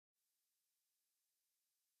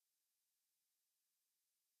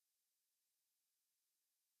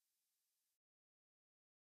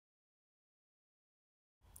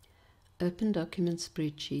Open document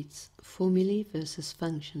spreadsheets, formulae versus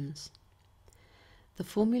functions. The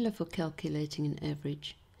formula for calculating an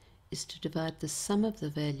average is to divide the sum of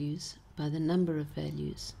the values by the number of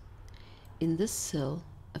values. In this cell,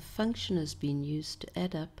 a function has been used to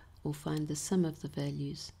add up or find the sum of the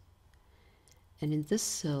values. And in this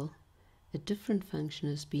cell, a different function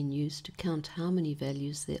has been used to count how many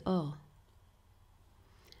values there are.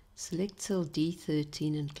 Select cell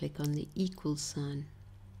D13 and click on the equals sign.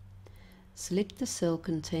 Select the cell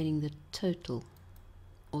containing the total,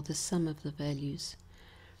 or the sum of the values.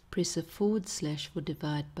 Press a / for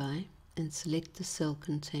divide by, and select the cell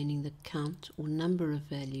containing the count or number of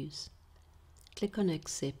values. Click on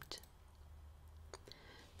Accept.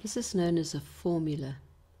 This is known as a formula.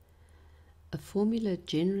 A formula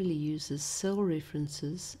generally uses cell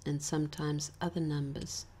references and sometimes other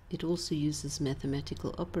numbers. It also uses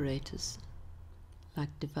mathematical operators,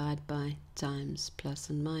 like divide by, times, plus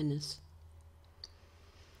and minus.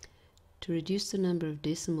 To reduce the number of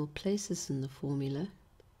decimal places in the formula,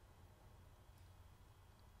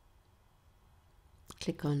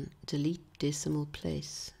 click on Delete Decimal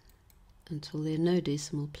Place until there are no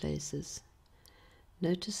decimal places.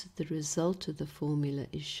 Notice that the result of the formula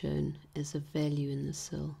is shown as a value in the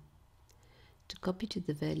cell. To copy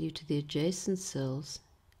the value to the adjacent cells,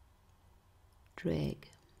 drag.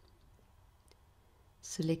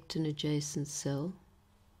 Select an adjacent cell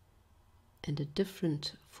and a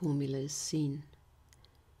different formula is seen.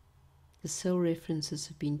 The cell references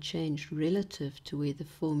have been changed relative to where the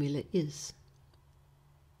formula is.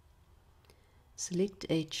 Select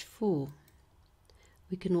H4.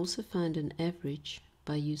 We can also find an average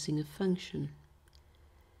by using a function.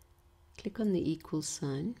 Click on the equal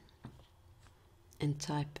sign and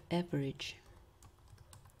type average.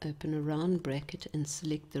 Open a round bracket and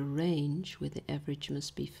select the range where the average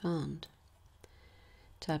must be found.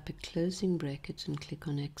 Type a closing bracket and click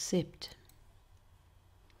on Accept.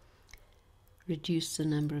 Reduce the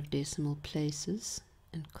number of decimal places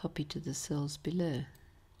and copy to the cells below.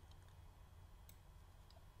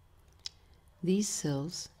 These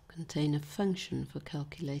cells contain a function for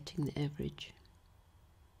calculating the average.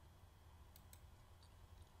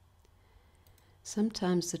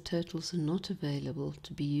 Sometimes the totals are not available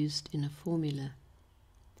to be used in a formula.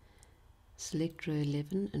 Select row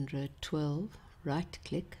 11 and row 12,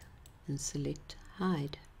 right-click and select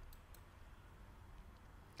Hide.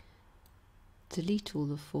 Delete all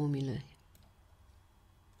the formulae.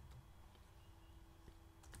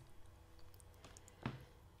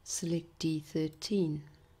 Select D13.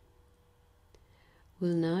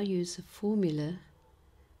 We'll now use a formula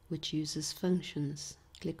which uses functions.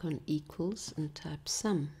 Click on equals and type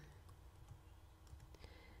sum.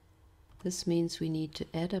 This means we need to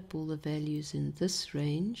add up all the values in this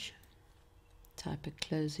range. Type a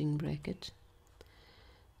closing bracket.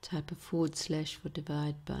 Type a / for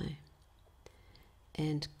divide by.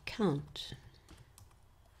 And count.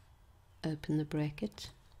 Open the bracket.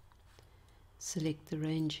 Select the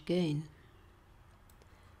range again.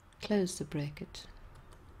 Close the bracket.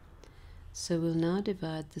 So we'll now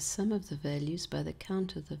divide the sum of the values by the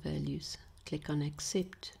count of the values. Click on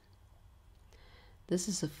Accept. This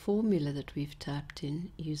is a formula that we've typed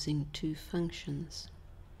in using two functions.